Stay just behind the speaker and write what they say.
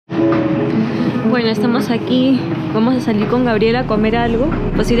Bueno, estamos aquí, vamos a salir con Gabriela a comer algo.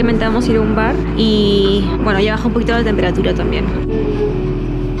 Posiblemente vamos a ir a un bar y bueno, ya baja un poquito la temperatura también.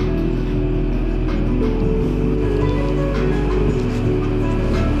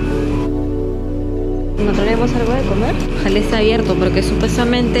 ¿Encontraremos algo de comer? Ojalá esté abierto porque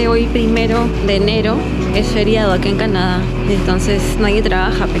supuestamente hoy 1 de enero es feriado aquí en Canadá. Entonces nadie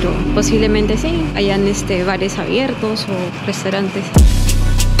trabaja, pero posiblemente sí, hayan bares abiertos o restaurantes.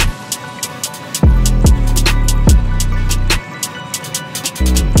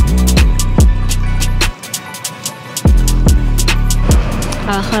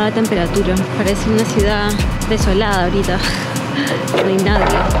 A bajar la temperatura. Parece una ciudad desolada ahorita. No hay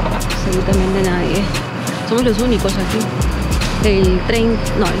nadie, absolutamente nadie. Somos los únicos aquí. El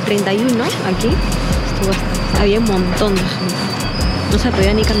 31 aquí había un montón de gente. No se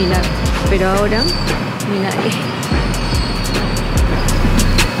podía ni caminar. Pero ahora no hay nadie.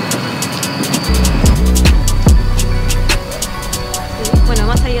 Bueno,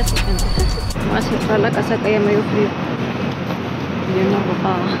 más allá sí gente. Voy a cerrar la casaca, ya medio frío. Bien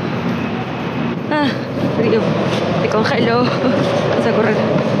arropada. Ah, frío. Me congelo. Vamos a correr.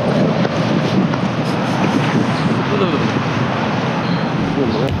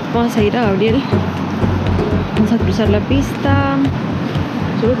 Vamos a seguir a Gabriel. Vamos a cruzar la pista.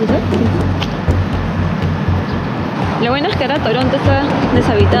 ¿Solo cruzar? Sí. Lo bueno es que ahora Toronto está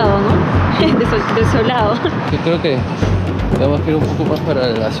deshabitado, ¿no? Desolado. Yo creo que tenemos que ir un poco más para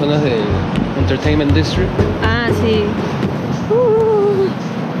las zonas del Entertainment District. Ah, sí.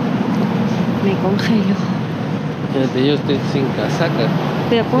 Me congelo. Fíjate, yo estoy sin casaca.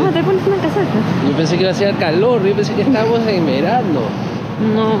 ¿Cómo te pones una casaca? Yo pensé que iba a ser calor, yo pensé que estábamos en verano.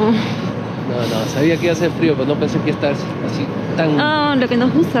 No. No, sabía que iba a ser frío, pero no pensé que iba a estar así tan... Ah, lo que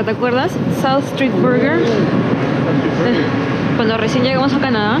nos gusta, ¿te acuerdas? South Street Burger. Cuando recién llegamos a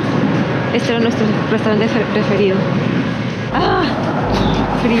Canadá, este era nuestro restaurante preferido. ¡Ah!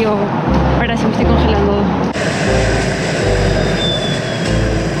 Frío. Ahora sí me estoy congelando.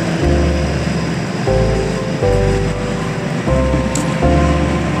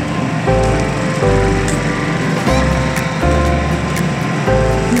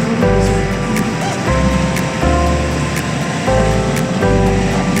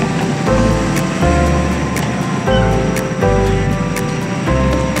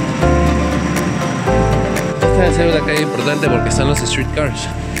 Debe ser una calle importante porque están los streetcars.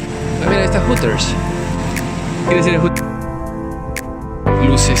 Ah, mira, ahí está Hooters. ¿Qué quiere decir Hooters?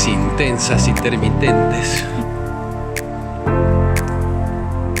 Luces intensas, intermitentes.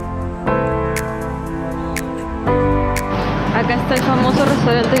 Acá está el famoso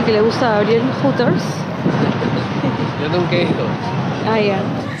restaurante que le gusta a Gabriel, Hooters. Yo nunca he ido. Ah, ya.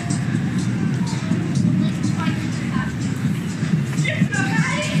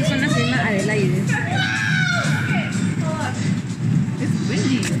 Son las mismas Adelaide.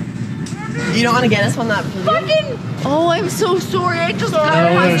 You don't want to get us one that fucking. Oh, I'm so sorry. I just got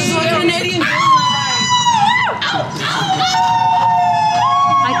Canadian.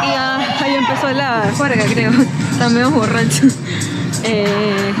 Aquí ya empezó la juerga, creo. Está medio borracho.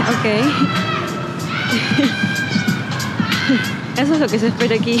 Ok. Eso es lo que se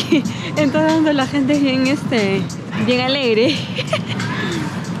espera aquí. En todo mundo la gente es bien, bien alegre.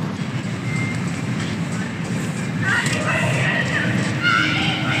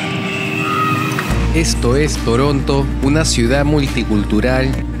 Esto es Toronto, una ciudad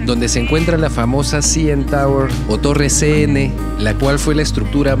multicultural donde se encuentra la famosa CN Tower o Torre CN, la cual fue la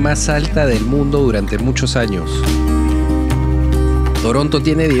estructura más alta del mundo durante muchos años. Toronto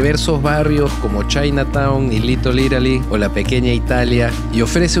tiene diversos barrios como Chinatown y Little Italy o la Pequeña Italia y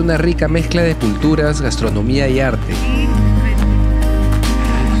ofrece una rica mezcla de culturas, gastronomía y arte.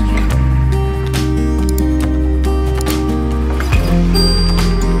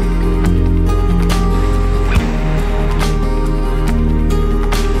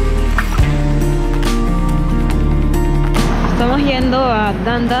 Estamos yendo a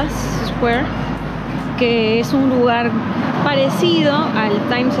Dundas Square, que es un lugar parecido al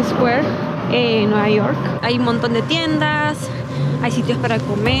Times Square en Nueva York. Hay un montón de tiendas, hay sitios para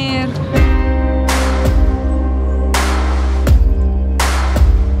comer.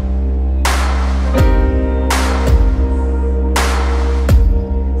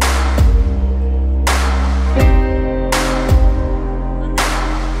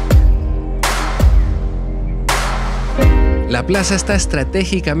 La plaza está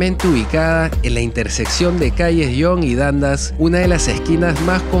estratégicamente ubicada en la intersección de calles Yonge y Dundas, una de las esquinas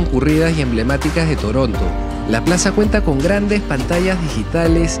más concurridas y emblemáticas de Toronto. La plaza cuenta con grandes pantallas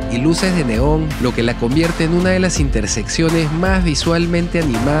digitales y luces de neón, lo que la convierte en una de las intersecciones más visualmente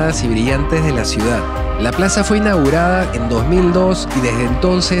animadas y brillantes de la ciudad. La plaza fue inaugurada en 2002 y desde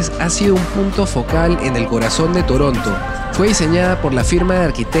entonces ha sido un punto focal en el corazón de Toronto. Fue diseñada por la firma de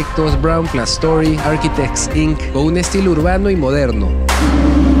arquitectos Brown + Story Architects Inc. con un estilo urbano y moderno.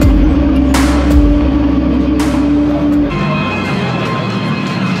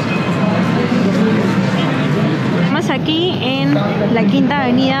 Estamos aquí en la quinta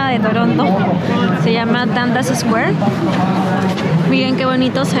avenida de Toronto. Se llama Dundas Square. Miren qué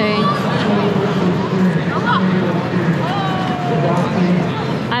bonito se ve.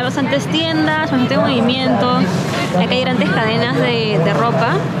 Hay bastantes tiendas, bastante movimiento. Aquí hay grandes cadenas de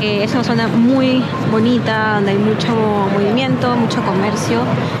ropa. Es una zona muy bonita donde hay mucho movimiento, mucho comercio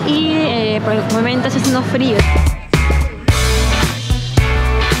y por el momento está haciendo frío.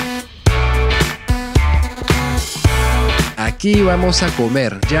 Aquí vamos a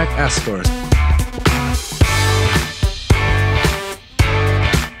comer Jack Astor.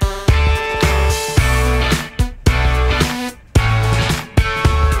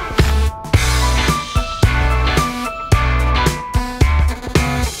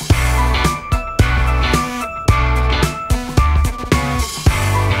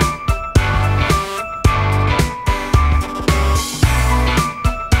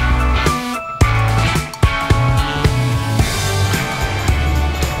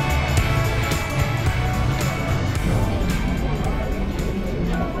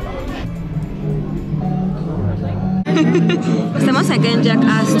 Estamos acá en Jack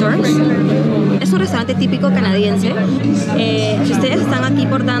Astor. Es un restaurante típico canadiense. Si ustedes están aquí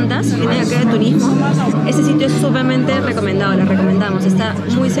por Dundas, vienen acá de turismo, este sitio es sumamente recomendado, les recomendamos. Está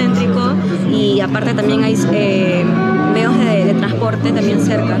muy céntrico y aparte también hay medios de transporte también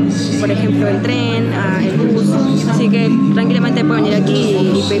cerca. Por ejemplo, el tren, el bus. Así que tranquilamente pueden venir aquí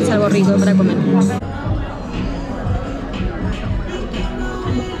y pedirse algo rico para comer.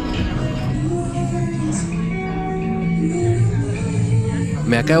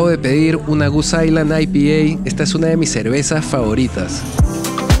 Me acabo de pedir una Goose Island IPA. Esta es una de mis cervezas favoritas.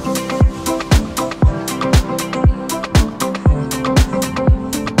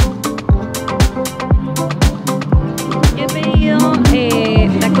 Yo he pedido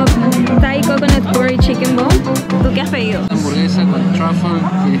Thai Coconut Curry Chicken Bone. ¿Tú qué has pedido? Una hamburguesa con truffle,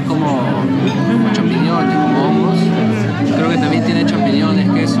 que es como champiñones, como hongos. Creo que también tiene champiñones,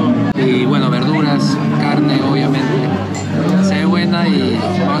 queso y bueno, verduras, carne obviamente. Se ve buena y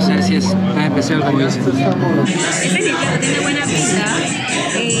vamos a ver si es tan especial como dicen. Este plato tiene buena pinta.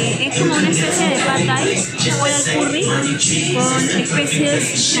 Es como una especie de pad thai, huele al curry con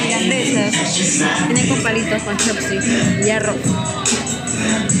especies tailandesas. Tiene con palitos, con chopsticks y arroz.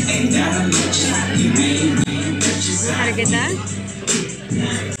 A ver qué tal.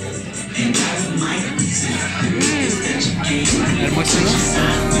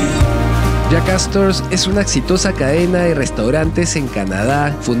 Jack Astor es una exitosa cadena de restaurantes en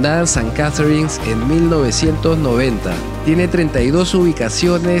Canadá, fundada en St. Catharines en 1990. Tiene 32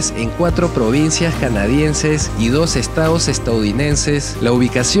 ubicaciones en 4 provincias canadienses y 2 estados estadounidenses. La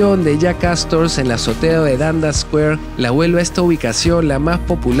ubicación de Jack Astor en la azotea de Dundas Square la vuelve a esta ubicación la más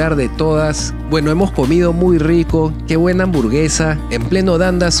popular de todas. Bueno, hemos comido muy rico, qué buena hamburguesa, en pleno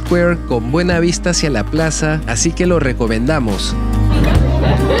Dundas Square con buena vista hacia la plaza, así que lo recomendamos.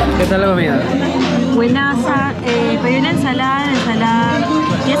 ¿Qué tal la comida? Buenaza, pedí una ensalada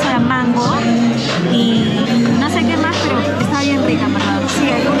pieza de mango y no sé qué más, pero está bien rica, ¿verdad? Sí,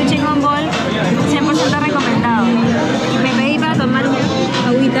 el chicken ball 100% recomendado. Me pedí para tomar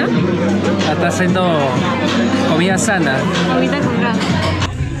agüita. Está haciendo comida sana. Agüita con gas.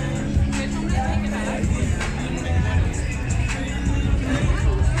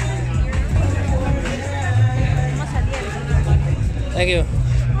 Thank you.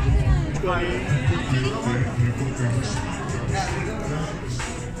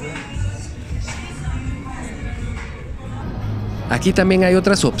 Aquí también hay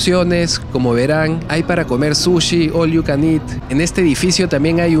otras opciones, como verán, hay para comer sushi, all you can eat. En este edificio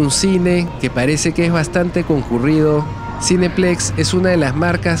también hay un cine que parece que es bastante concurrido. Cineplex es una de las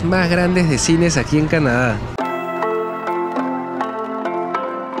marcas más grandes de cines aquí en Canadá.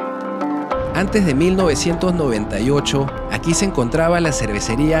 Antes de 1998, aquí se encontraba la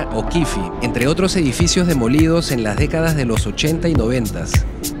cervecería O'Keefe, entre otros edificios demolidos en las décadas de los 80 y 90.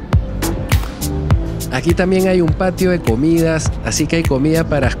 Aquí también hay un patio de comidas, así que hay comida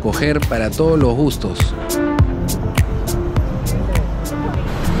para escoger para todos los gustos.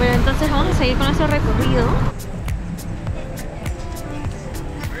 Bueno, entonces vamos a seguir con nuestro recorrido.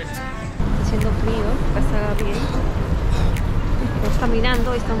 haciendo frío, acá está bien. Estamos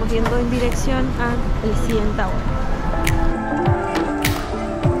caminando y estamos yendo en dirección al CN Tower.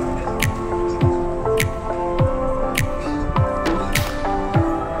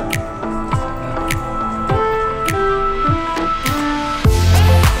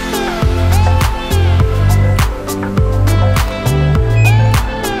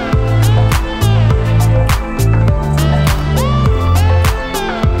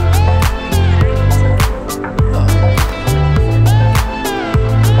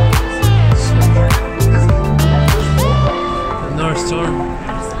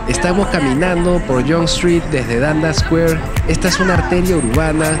 Estamos caminando por Young Street desde Dundas Square. Esta es una arteria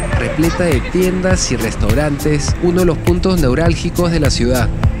urbana repleta de tiendas y restaurantes, uno de los puntos neurálgicos de la ciudad.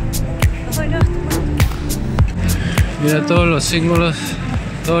 Mira todos los símbolos,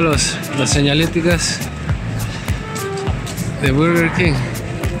 las señaléticas de Burger King.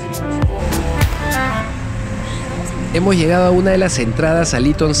 Hemos llegado a una de las entradas al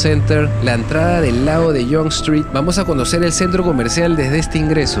Eaton Center, la entrada del lado de Young Street. Vamos a conocer el centro comercial desde este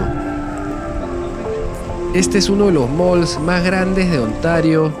ingreso. Este es uno de los malls más grandes de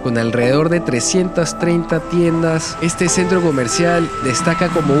Ontario, con alrededor de 330 tiendas. Este centro comercial destaca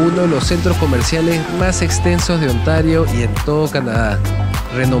como uno de los centros comerciales más extensos de Ontario y en todo Canadá.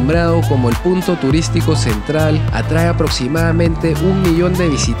 Renombrado como el punto turístico central, atrae aproximadamente 1 millón de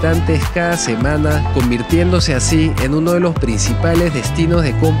visitantes cada semana, convirtiéndose así en uno de los principales destinos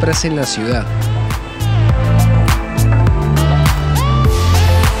de compras en la ciudad.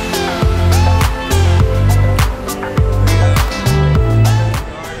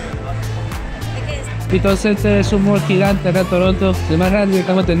 Eaton Center es un mall gigante acá en Toronto, el más grande que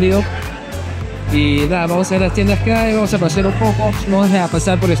tengo entendido. Y nada, vamos a ver las tiendas que hay, vamos a pasear un poco, vamos a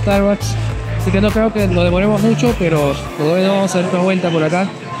pasar por Starbucks. Así que no creo que lo demoremos mucho, pero por lo menos vamos a dar una vuelta por acá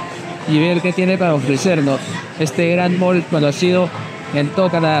y ver qué tiene para ofrecernos este gran mall conocido en todo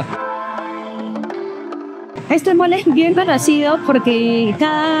Canadá. Este mall es bien conocido porque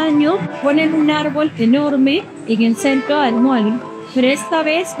cada año ponen un árbol enorme en el centro del mall, pero esta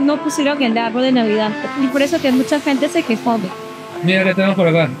vez no pusieron el árbol de Navidad y por eso que mucha gente se quejó. Mira que tenemos por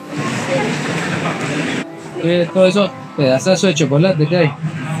acá. Todo eso pedazazo de chocolate que hay.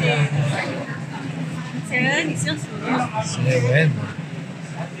 Se ve delicioso, ¿no? Se ve bueno.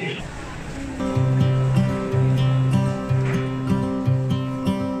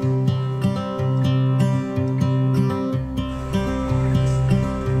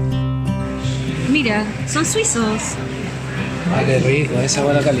 Mira, son suizos. Ah, qué rico, esa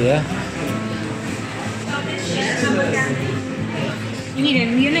buena calidad. Y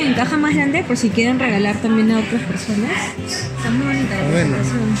miren, viene en caja más grande por si quieren regalar también a otras personas. Está muy bonita la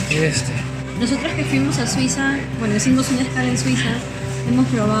presentación. Nosotros que fuimos a Suiza, bueno, hicimos una escala en Suiza, hemos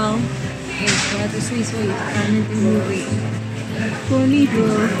probado el chocolate suizo y realmente es muy rico. ¡Qué bonito!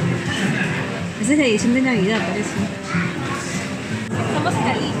 Esa es la edición de Navidad, parece. Estamos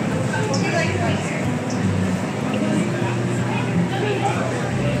ahí.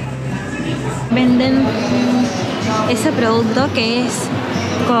 Venden ese producto que es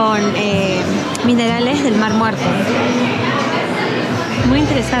con minerales del Mar Muerto. Muy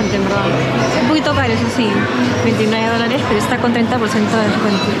interesante, en verdad. Un poquito caro, eso sí, $29, pero está con 30% de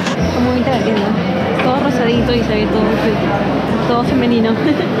descuento. Está muy bonita la tienda. Todo rosadito y se ve todo cute, todo femenino.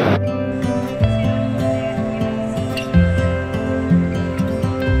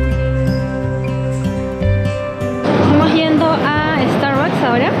 Estamos yendo a Starbucks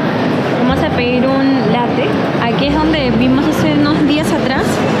ahora. Vamos a pedir un latte. Aquí es donde vimos hace unos días atrás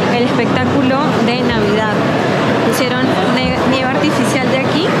el espectáculo de Navidad. Pusieron nieve artificial de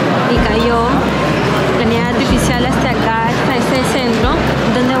aquí y cayó la nieve artificial hasta acá, hasta este centro,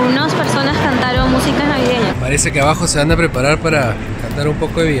 donde unas personas cantaron música navideña. Parece que abajo se van a preparar para cantar un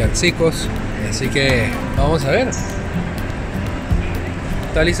poco de villancicos, así que vamos a ver.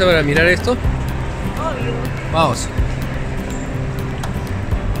 ¿Está lista para mirar esto? Obvio. Vamos.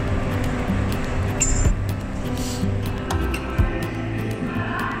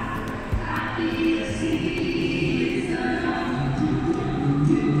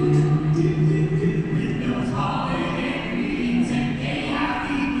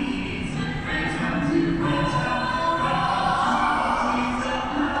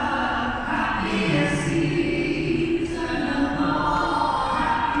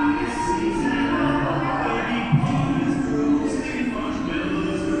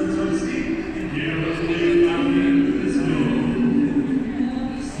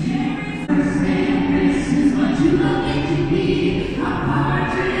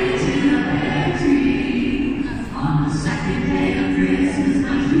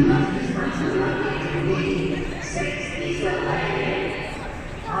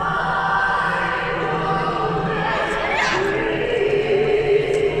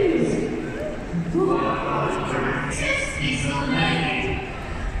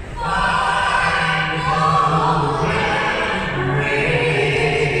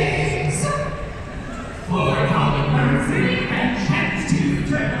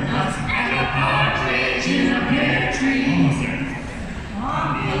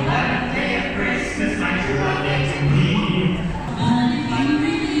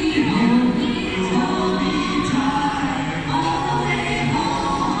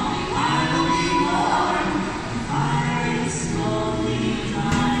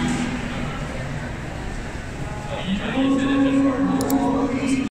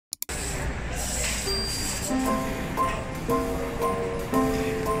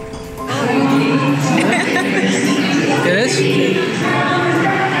 ¿Quieres?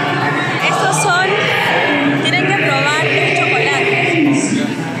 Estos son, tienen que probar los chocolates.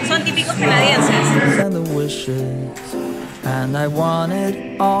 Son típicos canadienses. And I want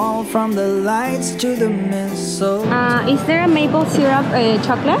it all from the lights to the mist. So Is there a maple syrup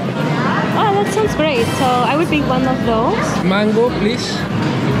chocolate? Oh, that sounds great. So I would pick one of those. Mango, please.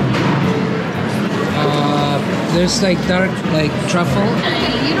 There's like dark, like truffle.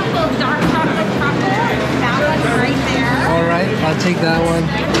 Beautiful dark chocolate truffle. That one right there. All right, I'll take that one.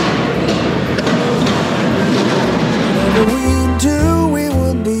 whatever we do, we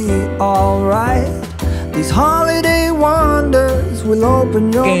will be alright. These holiday wonders will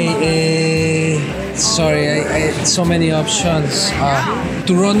open your mind. Okay, sorry, I so many options.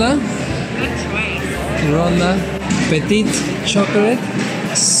 Turona. Turona. Petite chocolate.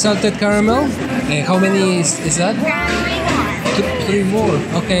 Salted caramel. How many is that? Three more.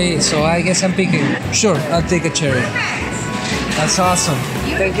 Okay, so I guess I'm picking. Sure, I'll take a cherry. That's awesome.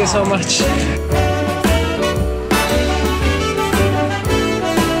 Thank you so much.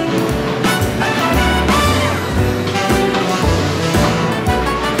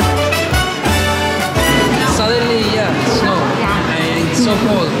 Suddenly, yeah, snow. And it's so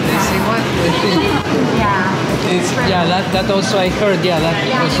cold. They say what? Yeah, that also I heard. Yeah, that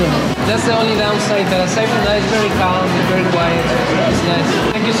also. That's the only downside. But aside from that, it's very calm, it's very quiet. It's nice.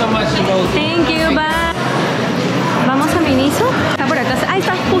 Thank you so much, both. Thank you, bye. Vamos a Miniso. Está por acá. Ahí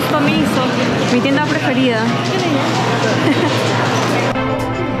está justo Miniso. Mi tienda preferida.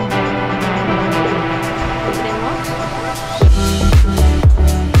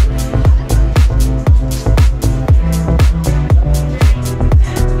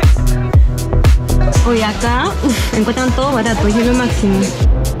 Uy, acá encuentran todo barato, es lo máximo.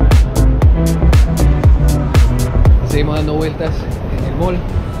 Seguimos dando vueltas en el mall.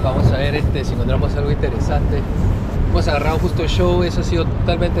 Vamos a ver si encontramos algo interesante. Hemos agarrado justo el show, eso ha sido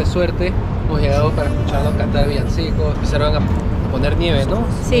totalmente suerte. Hemos llegado para escucharlos cantar villancicos. Empezaron a poner nieve, ¿no?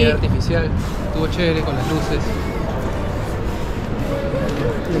 Sí. Nieve artificial. Estuvo chévere con las luces.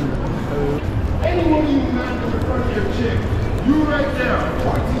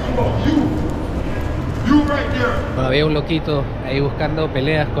 Bueno, había un loquito ahí buscando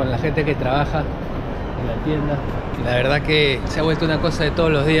peleas con la gente que trabaja en la tienda. Y la verdad que se ha vuelto una cosa de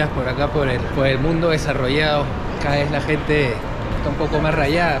todos los días por acá, por el mundo desarrollado. Cada vez la gente está un poco más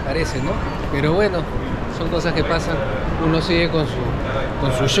rayada, parece, ¿no? Pero bueno, son cosas que pasan. Uno sigue con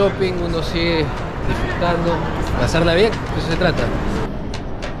su shopping, uno sigue disfrutando, pasarla bien, de eso se trata.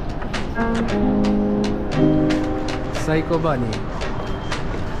 Psycho Bunny.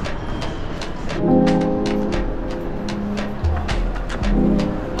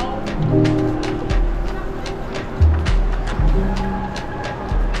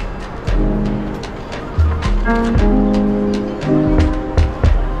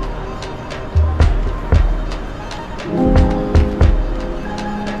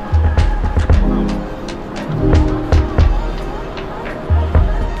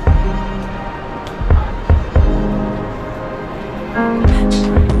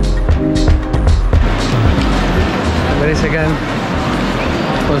 Parece que han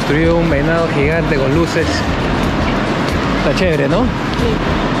construido un venado gigante con luces. Está chévere, ¿no? Sí.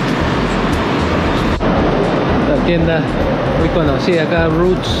 Esta tienda muy conocida acá,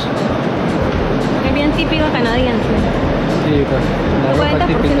 Roots. Es bien típico canadiense. Sí, la ropa 40%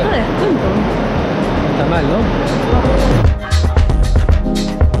 de típica. descuento. No está mal, ¿no?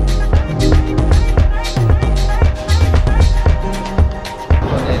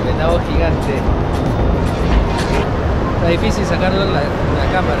 Con el venado gigante. Está difícil sacarlo en la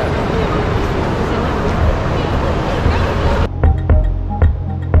cámara.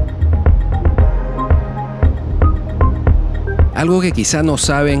 Algo que quizá no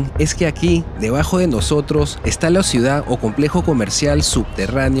saben es que aquí, debajo de nosotros, está la ciudad o complejo comercial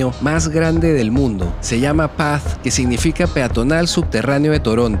subterráneo más grande del mundo. Se llama PATH, que significa Peatonal Subterráneo de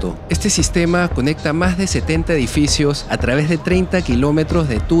Toronto. Este sistema conecta más de 70 edificios a través de 30 kilómetros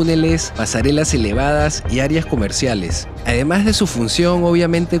de túneles, pasarelas elevadas y áreas comerciales. Además de su función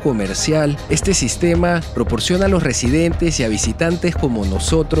obviamente comercial, este sistema proporciona a los residentes y a visitantes como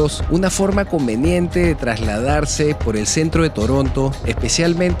nosotros una forma conveniente de trasladarse por el centro de Toronto,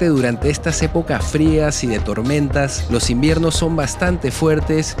 especialmente durante estas épocas frías y de tormentas. Los inviernos son bastante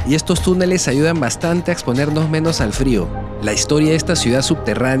fuertes y estos túneles ayudan bastante a exponernos menos al frío. La historia de esta ciudad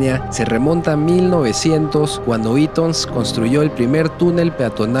subterránea se remonta a 1900, cuando Eaton construyó el primer túnel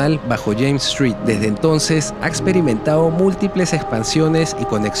peatonal bajo James Street. Desde entonces ha experimentado múltiples expansiones y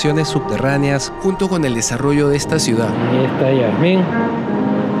conexiones subterráneas junto con el desarrollo de esta ciudad. Ahí está Yasmín.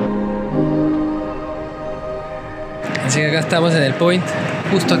 Así que acá estamos en el point,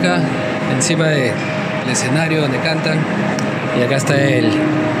 justo acá, encima del escenario donde cantan. Y acá está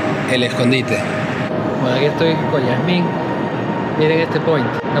el escondite. Bueno, aquí estoy con Yasmín. Miren este point.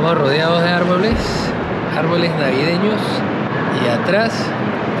 Estamos rodeados de árboles navideños. Y atrás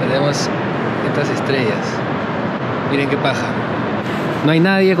tenemos estas estrellas. Miren qué paja. No hay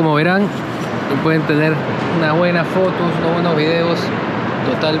nadie, como verán. Y pueden tener unas buenas fotos, unos buenos videos.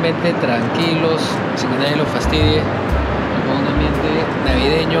 Totalmente tranquilos, sin que nadie los fastidie. Con un ambiente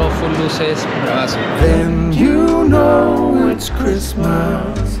navideño, full luces, bravazo. Then you know it's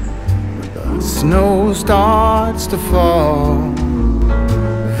Christmas. The snow starts to fall.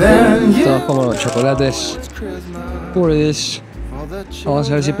 Then you Todos como chocolates Purdys. Vamos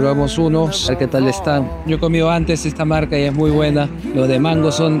a ver si probamos unos, a ver qué tal están. Yo he comido antes esta marca y es muy buena. Los de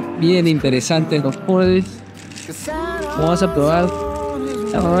mango son bien interesantes, los Purdys. Vamos a probar.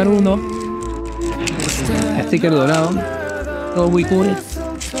 Vamos a ver uno. Sticker dorado. Todo muy cool,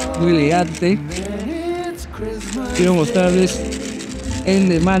 muy elegante. Quiero mostrarles el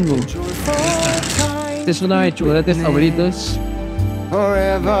de mango. Este es uno de mis chocolates favoritos.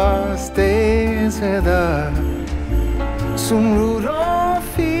 forever stays with us. Soon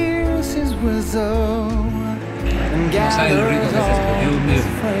Rudolph hears his whistle and Sabe lo rico que es esto, Dios mío.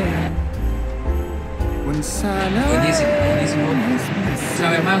 when Santa Buenísimo, buenísimo.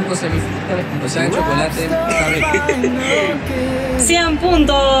 Sabe mango, sabe fruta, o sabe chocolate, sabe 100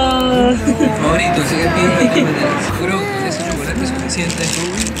 puntos. favorito, así que aquí creo que ese chocolate es suficiente.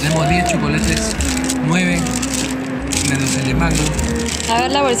 Tenemos 10 chocolates, 9 menos el de mango. A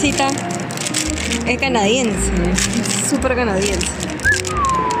ver la bolsita. Es canadiense. Súper canadiense.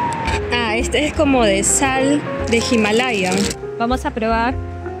 Ah, este es como de sal de Himalaya. Vamos a probar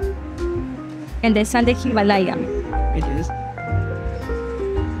el de sal de Himalaya.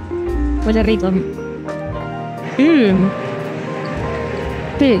 Huele rico.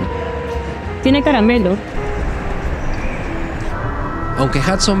 Sí. Tiene caramelo. Aunque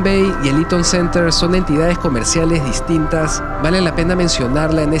Hudson Bay y el Eaton Center son entidades comerciales distintas, vale la pena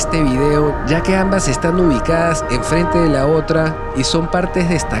mencionarla en este video, ya que ambas están ubicadas enfrente de la otra y son partes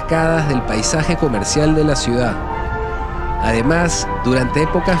destacadas del paisaje comercial de la ciudad. Además, durante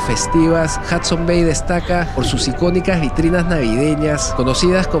épocas festivas, Hudson Bay destaca por sus icónicas vitrinas navideñas,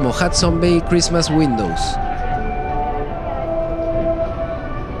 conocidas como Hudson Bay Christmas Windows.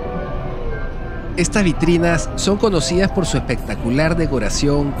 Estas vitrinas son conocidas por su espectacular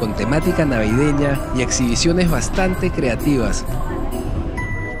decoración con temática navideña y exhibiciones bastante creativas.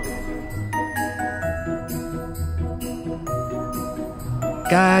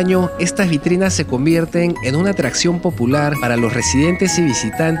 Cada año, estas vitrinas se convierten en una atracción popular para los residentes y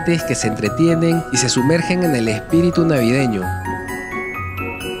visitantes que se entretienen y se sumergen en el espíritu navideño.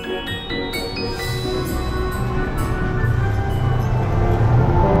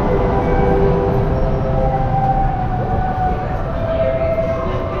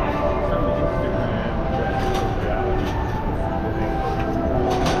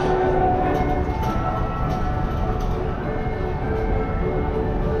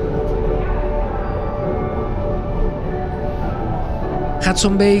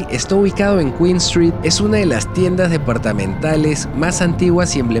 Hudson Bay está ubicado en Queen Street, es una de las tiendas departamentales más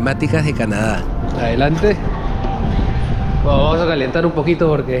antiguas y emblemáticas de Canadá. Adelante. Bueno, vamos a calentar un poquito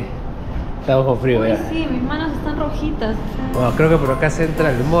porque estamos con frío ya. Sí, mis manos están rojitas. Bueno, creo que por acá se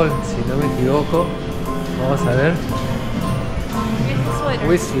entra el mall, si no me equivoco. Vamos a ver. Este suéter.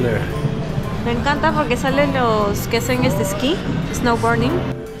 Whistler. Me encanta porque salen los que hacen este esquí, snowboarding.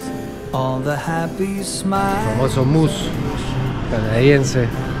 all the happy smiles. Famoso moose canadiense,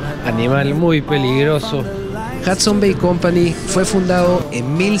 animal muy peligroso. Hudson Bay Company fue fundado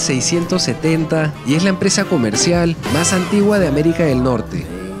en 1670 y es la empresa comercial más antigua de América del Norte.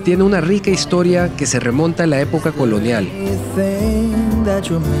 Tiene una rica historia que se remonta a la época colonial. Anything that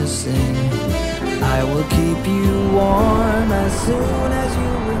you're missing, I will keep you warm as soon as you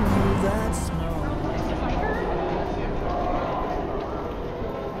remove that snow.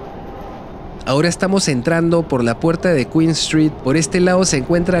 Ahora estamos entrando por la puerta de Queen Street. Por este lado se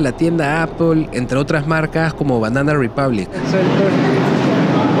encuentra la tienda Apple, entre otras marcas como Banana Republic.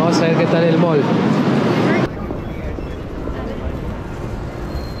 Vamos a ver qué tal el mall.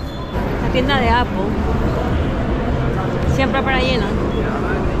 La tienda de Apple. Siempre para lleno.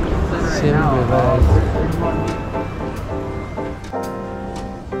 Siempre para...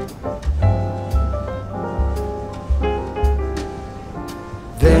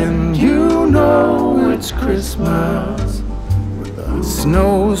 Then you know it's Christmas, the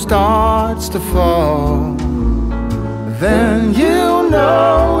snow starts to fall. Then you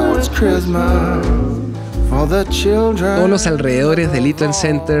know it's Christmas, all the children. Todos los alrededores del Eaton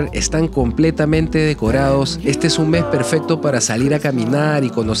Center están completamente decorados. Este es un mes perfecto para salir a caminar y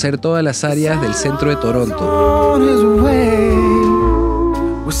conocer todas las áreas del centro de Toronto. On his way,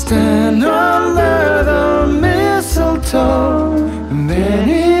 we stand under the mistletoe, and then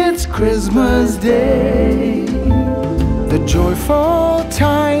it's Christmas Day. The joyful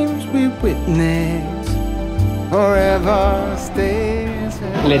times we witness forever stays.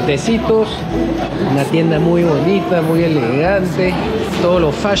 Lentecitos, una tienda muy bonita, muy elegante, todo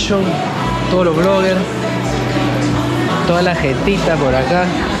lo fashion, todo lo blogger, toda la gentita por acá.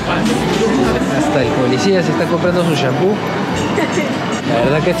 Hasta el policía se está comprando su shampoo. La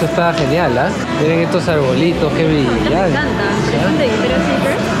verdad que esto está genial, ¿ah? Miren estos arbolitos, qué brillantes. Me encanta, de Victoria's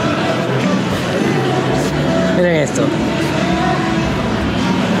Secret. Miren esto.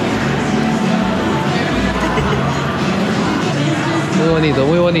 Muy bonito,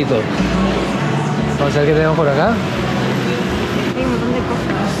 muy bonito. Vamos a ver qué tenemos por acá. Hay un montón de cosas.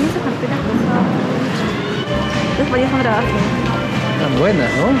 Y esas carteras pesadas. Las varias son grabadas. Están buenas,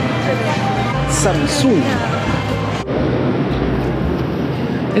 ¿no? Samsung.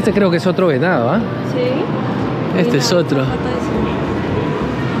 Este creo que es otro venado, ¿ah? Sí. Este es otro.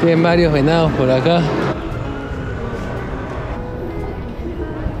 Tienen varios venados por acá.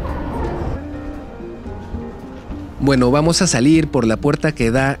 Bueno, vamos a salir por la puerta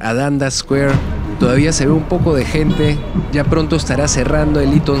que da a Dundas Square. Todavía se ve un poco de gente. Ya pronto estará cerrando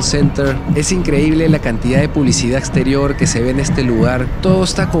el Eaton Center. Es increíble la cantidad de publicidad exterior que se ve en este lugar. Todo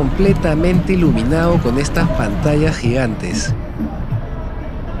está completamente iluminado con estas pantallas gigantes.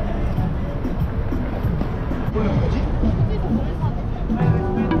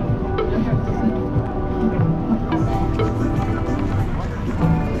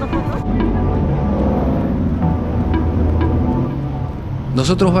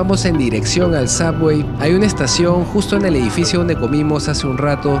 Nosotros vamos en dirección al subway. Hay una estación justo en el edificio donde comimos hace un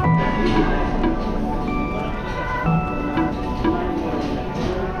rato.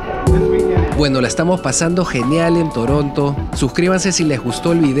 Bueno, la estamos pasando genial en Toronto. Suscríbanse si les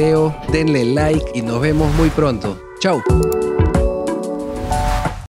gustó el video, denle like y nos vemos muy pronto. ¡Chao!